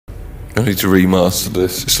I need to remaster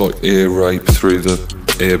this. It's like ear rape through the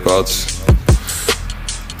earbuds.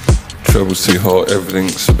 Treble's too hot,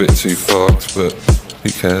 everything's a bit too fucked, but who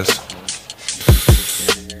cares?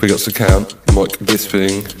 Big ups to Count, Mike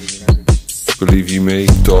Bisping, Believe You Me,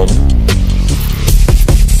 Don.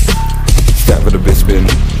 Stab at a Bisping.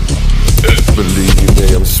 Believe you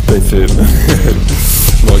me, I'm spitting.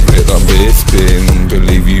 Mike Bit, I'm Bisping.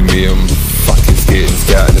 Believe you me, I'm fucking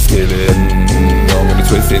scatting a skilling. I'm gonna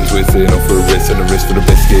twisting off for a wrist and a wrist for the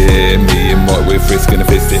biscuit. Me and Mike, we're frisking a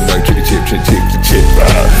fisting. No chicky chip.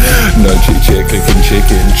 No chick, clicking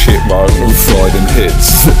chicken, chipmunk, fried and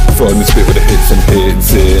hits. Fried and spit with the hits and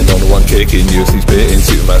hits in. On the one kicking, UFC spitting,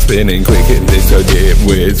 Superman spinning, quick hitting disco dip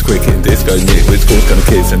whiz, quick hitting disco nitwits, course gonna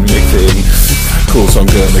kiss and mixing. Course I'm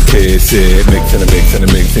gonna kiss it, mixing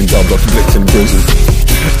and mixing, double up the blitz in prison.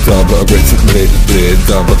 Double up the blitz in the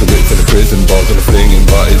double up the blitz in the prison, bars on the flinging,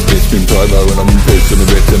 but it's bitch been promo and I'm pushing the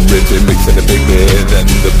rhythm, mixing the big bit, and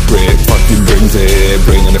the brick fucking brings it,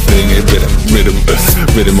 bringing the fling it,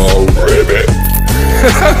 rhythm all ribbit.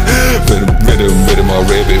 Rhythm all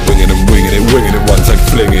ribbit, winging it, one take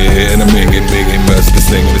fling it, and I'm minging, merciless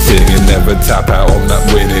singing and singing, never tap out on that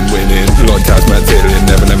winning, like Tasman tiddling,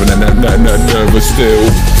 never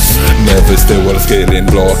still while I'm skilling,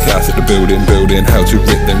 block ass at the building, how to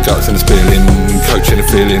rip them guts and the spilling, coaching and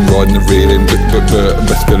feeling, riding the reeling, but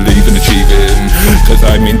best believe in achieving, cause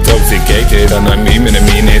I'm intoxicated and I'm mean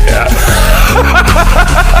it.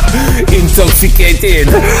 Intoxicated.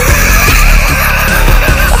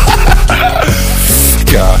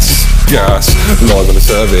 Gas, live on the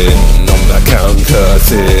serving, on that count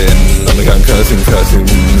cursing,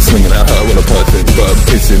 swinging at her when I'm pursing, but I'm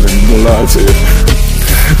pissing and alerting.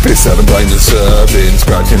 Piss out the brain and serving,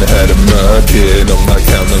 scratching the head and murking. On that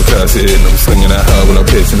count I'm cursing, I'm slinging at her when I'm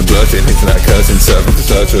pissing and blurting, hitting that cursing, serving for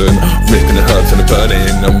certain, ripping the herbs and the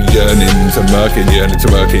burning. I'm yearning to murking,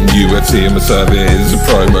 UFC in my service, a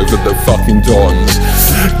promo for the fucking dons.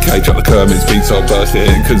 Cage up the Kermits, beats are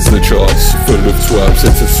bursting, cause the charts full of twerps,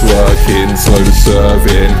 it's a swerking, slow to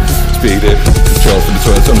serving, speed it, the charts for the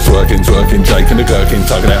twerps, I'm twerking, Jake and the gherkin,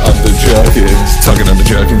 tugging out under jerkins,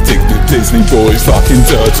 dig the Disney boys, fucking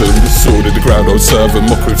dirtin, sword in the ground, I'll serve a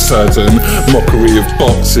mockery of certain, mockery of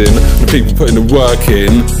boxing, the people putting the work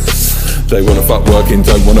in. They wanna fuck working,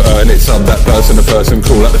 don't wanna earn it. Some that person,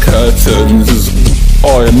 call out the curtains.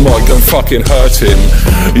 I might go fucking hurt him.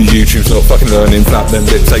 YouTube's not fucking learning, flap them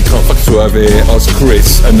lips, they can't fucking swerve it. Ask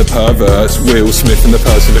Chris and the perverse, Will Smith and the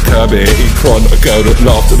person to curb it. He cried at a girl that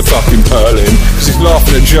laughed at the fucking Perlin, cause he's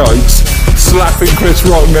laughing at jokes, slapping Chris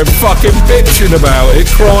Rock and then fucking bitching about it,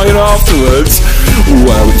 crying afterwards.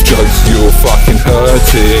 Well, it's jokes you're fucking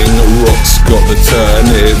hurting. Rock's got the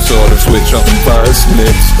turnips, I'd have switched up and burst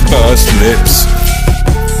lips.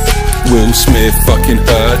 Will Smith fucking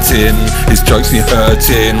hurting, his jokes he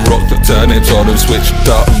hurting. Rock the turnips, I'd have switched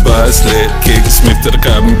up, burst lip. Kick Smith to the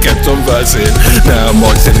curb and kept on versing. Now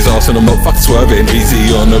Mike's in his arse and I'm not fucking swerving.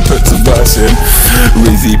 Easy on the puts a verse in,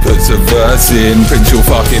 Reezy puts a verse in. Prince you're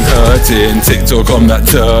fucking hurting, TikTok on that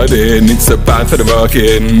turning. It's a band for the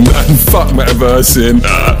working, and fuck metaversing.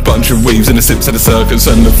 Bunch of weaves and the sips of the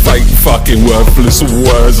circus and the fake fucking worthless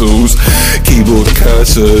wurzels. Keyboard and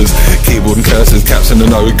cursors, caps in the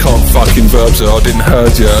no, we can't fucking verbs, I didn't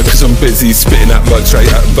hurt ya, cause I'm busy spitting that murk straight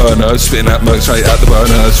at the burner, spitting that murk straight at the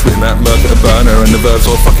burner, spitting that murk at the burner, and the verbs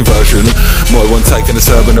are fucking version. My one taking a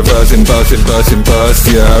serve and a bursting,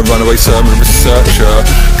 yeah, runaway sermon researcher,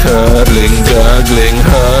 curdling, gurgling,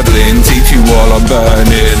 hurdling, teach you while I'm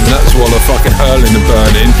burning, that's while I'm fucking hurling and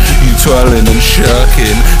burning, you twirling and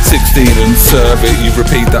shirking, 16 and serve it, you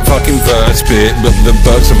repeat that fucking verse bit, but the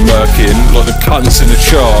birds are murking, like the cunts in the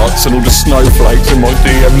charts, and all the snowflakes in my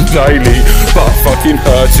DMs daily, but fucking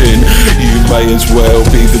hurting. You may as well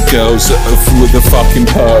be the girls that are with the fucking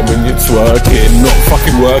perm when you're twerking, not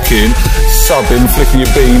fucking working, subbing, flicking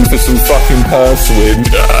your bean for some fucking pursuing.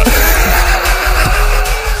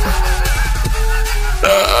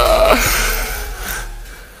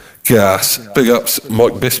 Gas. Big ups,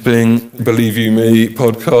 Mike Bisping, Believe You Me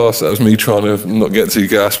podcast. That was me trying to not get too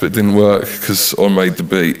gas, but it didn't work because I made the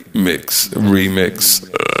beat. Remix.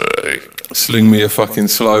 Sling me a fucking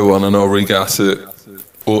slow one and I'll regas it.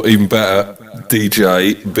 Or even better,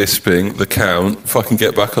 DJ Bisping, the Count, fucking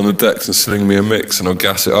get back on the decks and sling me a mix and I'll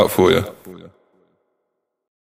gas it up for you.